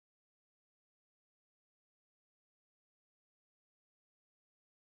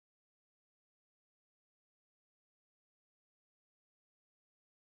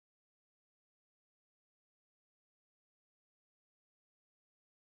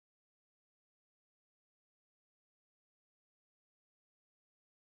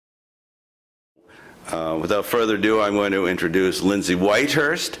Without further ado, I'm going to introduce Lindsey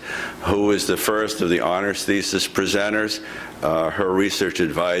Whitehurst, who is the first of the honors thesis presenters. Her research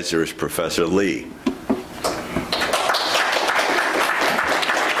advisor is Professor Lee.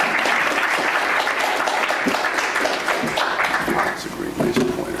 That's a great laser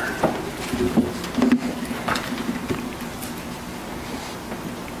pointer.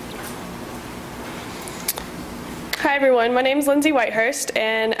 Hi everyone, my name is Lindsey Whitehurst,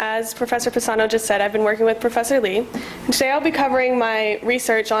 and as Professor Pisano just said, I've been working with Professor Lee. And today I'll be covering my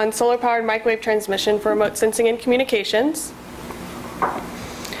research on solar-powered microwave transmission for remote sensing and communications.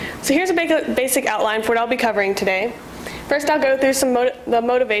 So here's a basic outline for what I'll be covering today. First I'll go through the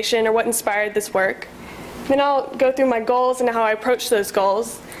motivation or what inspired this work. Then I'll go through my goals and how I approach those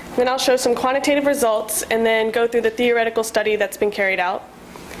goals. Then I'll show some quantitative results and then go through the theoretical study that's been carried out.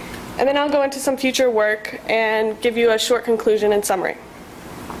 And then I'll go into some future work and give you a short conclusion and summary.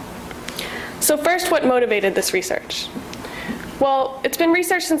 So first, what motivated this research? Well, it's been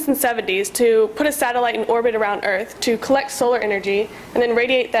researched since the 70s to put a satellite in orbit around Earth to collect solar energy and then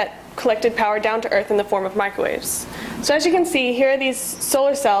radiate that collected power down to Earth in the form of microwaves. So as you can see, here are these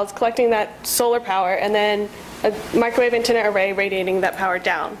solar cells collecting that solar power and then a microwave antenna array radiating that power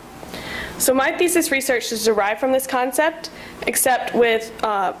down. So my thesis research is derived from this concept, except with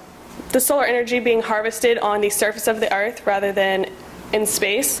the solar energy being harvested on the surface of the Earth rather than in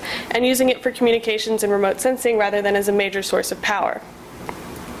space, and using it for communications and remote sensing rather than as a major source of power.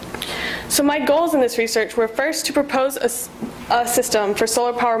 So my goals in this research were first to propose a system for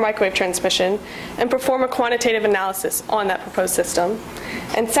solar power microwave transmission and perform a quantitative analysis on that proposed system.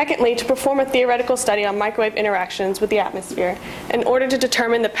 And secondly, to perform a theoretical study on microwave interactions with the atmosphere in order to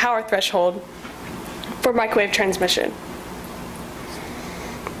determine the power threshold for microwave transmission.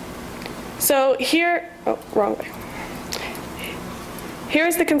 So here, wrong way. Here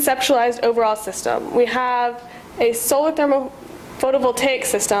is the conceptualized overall system. We have a solar thermal photovoltaic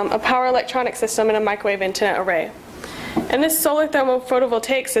system, a power electronic system, and a microwave antenna array. And this solar thermal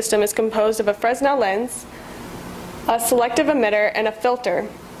photovoltaic system is composed of a Fresnel lens, a selective emitter, and a filter,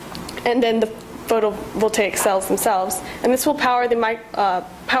 and then the photovoltaic cells themselves. And this will power the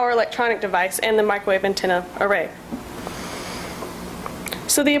power electronic device and the microwave antenna array.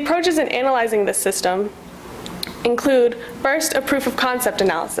 So the approaches in analyzing this system include, first, a proof of concept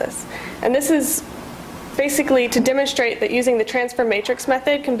analysis. And this is basically to demonstrate that using the transfer matrix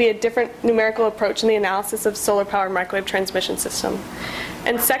method can be a different numerical approach in the analysis of solar powered microwave transmission system.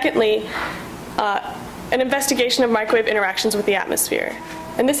 And secondly, an investigation of microwave interactions with the atmosphere.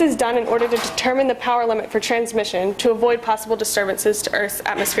 And this is done in order to determine the power limit for transmission to avoid possible disturbances to Earth's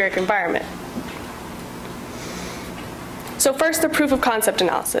atmospheric environment. So first, the proof of concept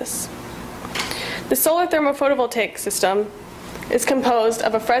analysis. The solar thermal photovoltaic system is composed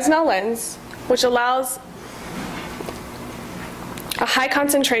of a Fresnel lens, which allows a high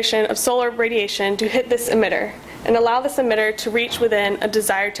concentration of solar radiation to hit this emitter and allow this emitter to reach within a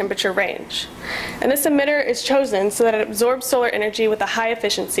desired temperature range. And this emitter is chosen so that it absorbs solar energy with a high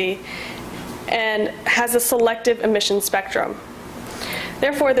efficiency and has a selective emission spectrum.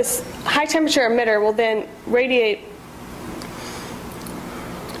 Therefore, this high temperature emitter will then radiate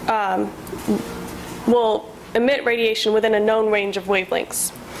will emit radiation within a known range of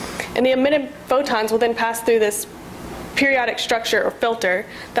wavelengths. And the emitted photons will then pass through this periodic structure or filter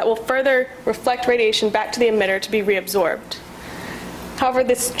that will further reflect radiation back to the emitter to be reabsorbed. However,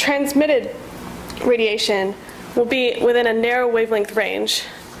 this transmitted radiation will be within a narrow wavelength range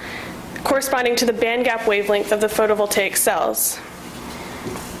corresponding to the band gap wavelength of the photovoltaic cells.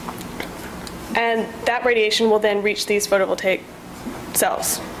 And that radiation will then reach these photovoltaic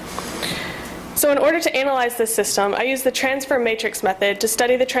cells. So in order to analyze this system, I use the transfer matrix method to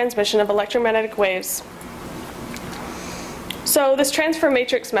study the transmission of electromagnetic waves. So this transfer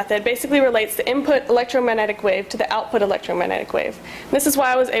matrix method basically relates the input electromagnetic wave to the output electromagnetic wave. And this is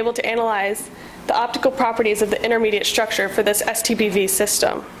why I was able to analyze the optical properties of the intermediate structure for this STPV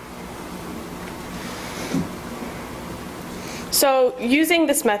system. So using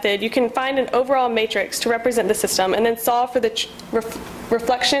this method, you can find an overall matrix to represent the system and then solve for the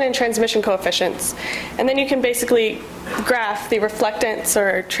reflection and transmission coefficients. And then you can basically graph the reflectance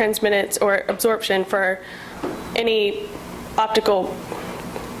or transmittance or absorption for any optical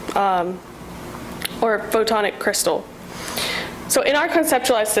or photonic crystal. So in our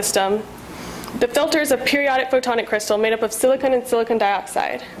conceptualized system, the filter is a periodic photonic crystal made up of silicon and silicon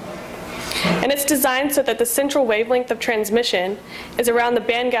dioxide. And it's designed so that the central wavelength of transmission is around the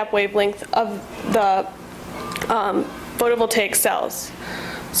band gap wavelength of the photovoltaic cells.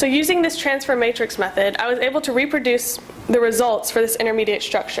 So using this transfer matrix method, I was able to reproduce the results for this intermediate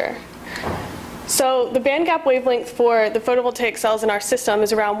structure. So the band gap wavelength for the photovoltaic cells in our system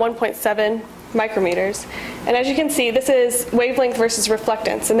is around 1.7 micrometers. And as you can see, this is wavelength versus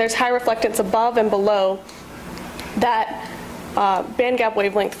reflectance. And there's high reflectance above and below that band gap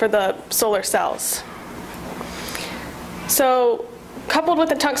wavelength for the solar cells. So coupled with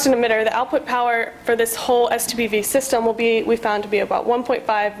the tungsten emitter, the output power for this whole STBV system will be, we found to be about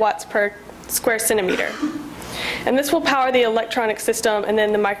 1.5 watts per square centimeter. And this will power the electronic system and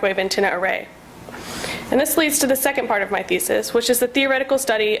then the microwave antenna array. And this leads to the second part of my thesis, which is the theoretical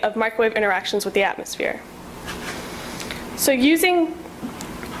study of microwave interactions with the atmosphere. So using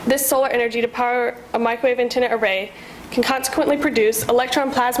this solar energy to power a microwave antenna array can consequently produce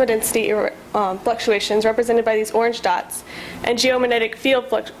electron plasma density fluctuations represented by these orange dots and geomagnetic field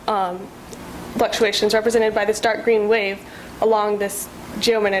fluctuations represented by this dark green wave along this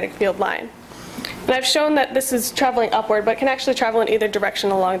geomagnetic field line. And I've shown that this is traveling upward, but can actually travel in either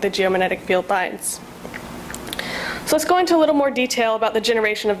direction along the geomagnetic field lines. So let's go into a little more detail about the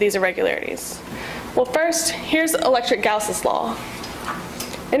generation of these irregularities. Well, first, here's electric Gauss's law.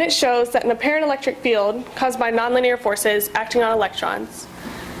 And it shows that an apparent electric field caused by nonlinear forces acting on electrons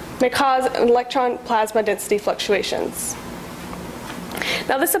may cause electron plasma density fluctuations.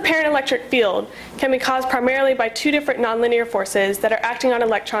 Now, this apparent electric field can be caused primarily by two different nonlinear forces that are acting on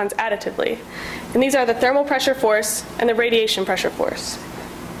electrons additively. And these are the thermal pressure force and the radiation pressure force.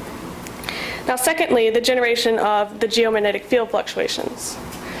 Now, secondly, the generation of the geomagnetic field fluctuations.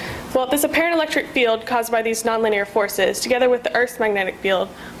 Well, this apparent electric field caused by these nonlinear forces, together with the Earth's magnetic field,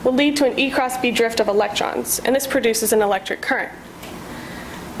 will lead to an E cross B drift of electrons, and this produces an electric current.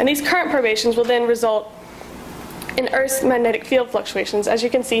 And these current perturbations will then result in Earth's magnetic field fluctuations, as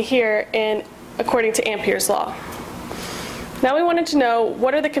you can see here according to Ampere's law. Now we wanted to know,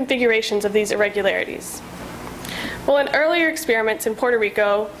 what are the configurations of these irregularities? Well, in earlier experiments in Puerto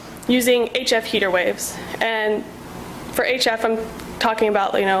Rico, using HF heater waves, and for HF I'm talking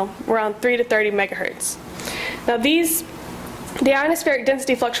about around 3 to 30 megahertz. Now the ionospheric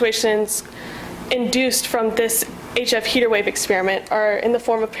density fluctuations induced from this HF heater wave experiment are in the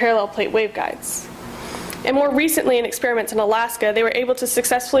form of parallel plate waveguides. And more recently, in experiments in Alaska, they were able to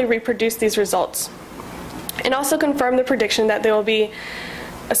successfully reproduce these results and also confirm the prediction that there will be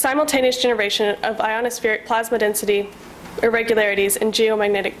a simultaneous generation of ionospheric plasma density irregularities and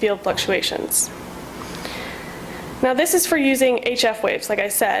geomagnetic field fluctuations. Now, this is for using HF waves, like I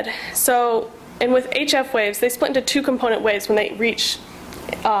said. And with HF waves, they split into two component waves when they reach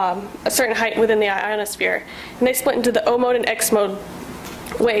a certain height within the ionosphere. And they split into the O mode and X mode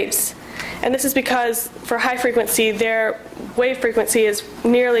waves. And this is because for high frequency, their wave frequency is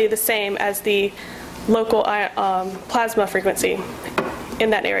nearly the same as the local plasma frequency in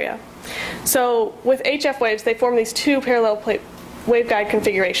that area. So with HF waves, they form these two parallel plate waveguide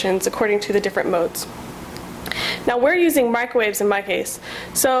configurations according to the different modes. Now we're using microwaves in my case.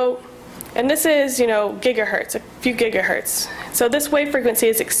 And this is, gigahertz, a few gigahertz. So this wave frequency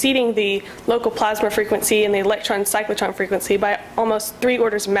is exceeding the local plasma frequency and the electron cyclotron frequency by almost 3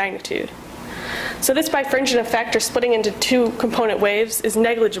 orders of magnitude. So this bifringent effect, or splitting into two component waves, is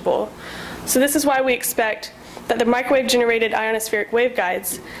negligible. So this is why we expect that the microwave-generated ionospheric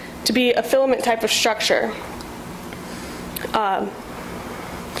waveguides to be a filament type of structure. And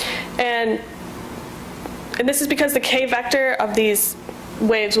this is because the K vector of these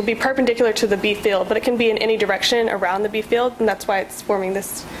waves will be perpendicular to the B field, but it can be in any direction around the B field, and that's why it's forming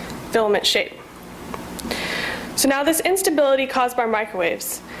this filament shape. So now this instability caused by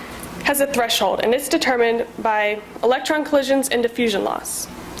microwaves has a threshold, and it's determined by electron collisions and diffusion loss.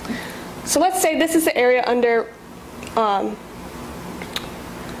 So let's say this is the area under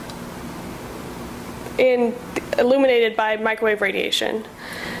illuminated by microwave radiation.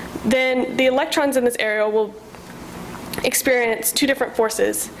 Then the electrons in this area will experience two different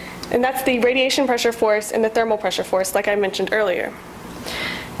forces, and that's the radiation pressure force and the thermal pressure force, like I mentioned earlier.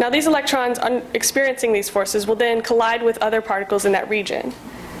 Now these electrons experiencing these forces will then collide with other particles in that region.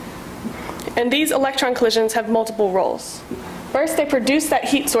 And these electron collisions have multiple roles. First, they produce that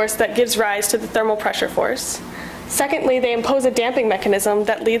heat source that gives rise to the thermal pressure force. Secondly, they impose a damping mechanism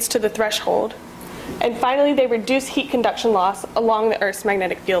that leads to the threshold. And finally, they reduce heat conduction loss along the Earth's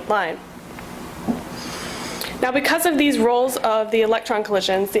magnetic field line. Now, because of these roles of the electron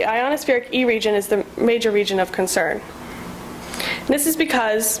collisions, the ionospheric E region is the major region of concern. And this is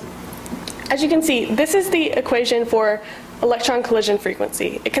because, as you can see, this is the equation for electron collision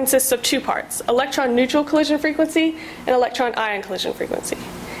frequency. It consists of two parts: electron neutral collision frequency and electron ion collision frequency.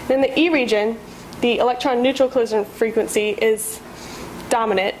 And in the E region, the electron neutral collision frequency is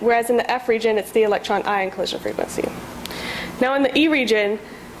dominant, whereas in the F region, it's the electron ion collision frequency. Now in the E region,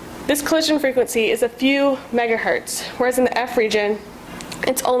 this collision frequency is a few megahertz, whereas in the F region,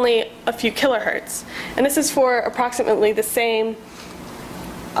 it's only a few kilohertz. And this is for approximately the same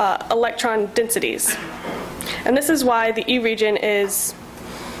electron densities. And this is why the E region is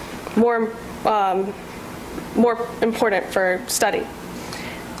more important for study.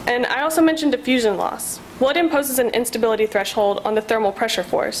 And I also mentioned diffusion loss. Well, it imposes an instability threshold on the thermal pressure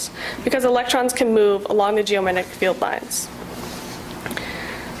force because electrons can move along the geomagnetic field lines.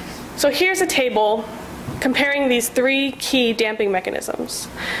 So here's a table comparing these three key damping mechanisms.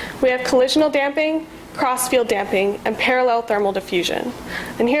 We have collisional damping, cross-field damping, and parallel thermal diffusion.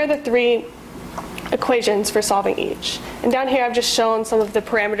 And here are the three equations for solving each. And down here I've just shown some of the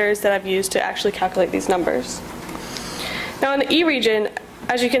parameters that I've used to actually calculate these numbers. Now in the E region,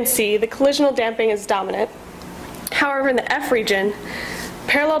 as you can see, the collisional damping is dominant. However, in the F region,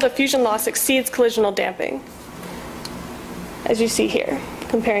 parallel diffusion loss exceeds collisional damping, as you see here,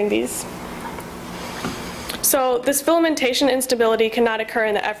 comparing these. So this filamentation instability cannot occur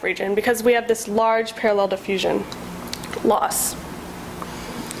in the F region because we have this large parallel diffusion loss.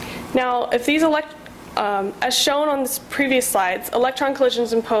 Now, if these as shown on the previous slides, electron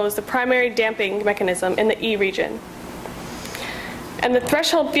collisions impose the primary damping mechanism in the E region. And the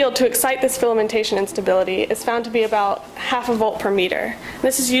threshold field to excite this filamentation instability is found to be about 0.5 volt per meter.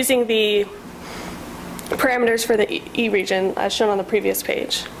 This is using the parameters for the E region as shown on the previous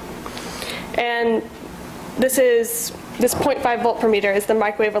page. And this 0.5 volt per meter is the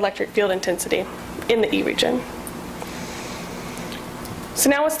microwave electric field intensity in the E region. So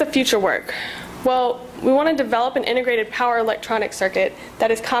now what's the future work? Well, we want to develop an integrated power electronic circuit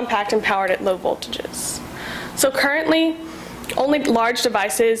that is compact and powered at low voltages. So currently, only large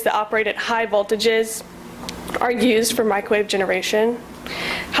devices that operate at high voltages are used for microwave generation.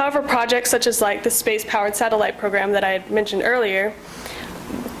 However, projects such as like the space-powered satellite program that I had mentioned earlier,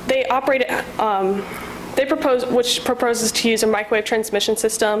 they operate which proposes to use a microwave transmission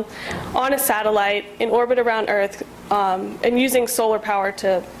system on a satellite in orbit around Earth and using solar power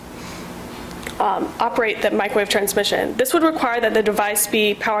to operate the microwave transmission. This would require that the device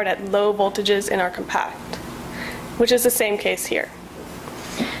be powered at low voltages and are compact, which is the same case here.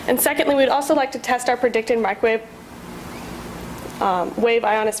 And secondly, we'd also like to test our predicted microwave wave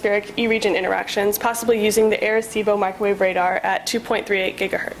ionospheric E-region interactions, possibly using the Arecibo microwave radar at 2.38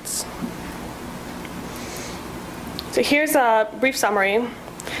 gigahertz. So here's a brief summary.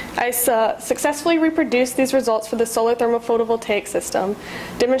 I successfully reproduced these results for the solar thermal photovoltaic system,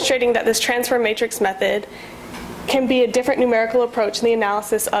 demonstrating that this transfer matrix method can be a different numerical approach in the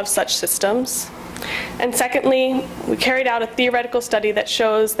analysis of such systems. And secondly, we carried out a theoretical study that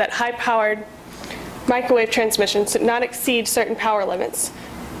shows that high-powered microwave transmission should not exceed certain power limits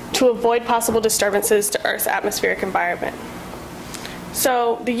to avoid possible disturbances to Earth's atmospheric environment.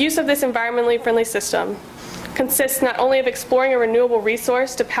 So the use of this environmentally friendly system consists not only of exploring a renewable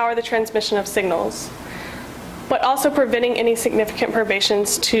resource to power the transmission of signals, but also preventing any significant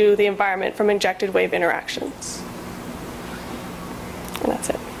perturbations to the environment from injected wave interactions. And that's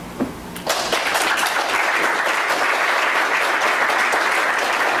it.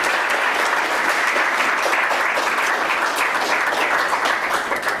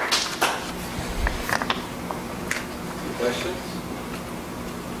 Questions?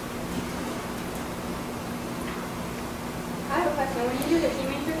 I have a question. When you do the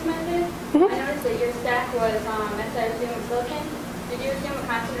T-matrix method, I noticed that your stack was SI2 and silicon. Did you assume a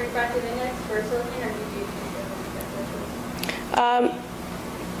constant refractive index for silicon, or did you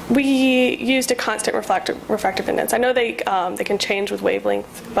use We used a constant refractive index. I know they can change with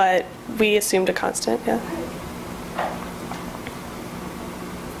wavelength, but we assumed a constant, yeah.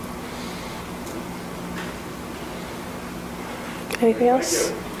 Anything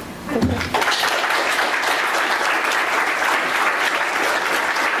else? Okay.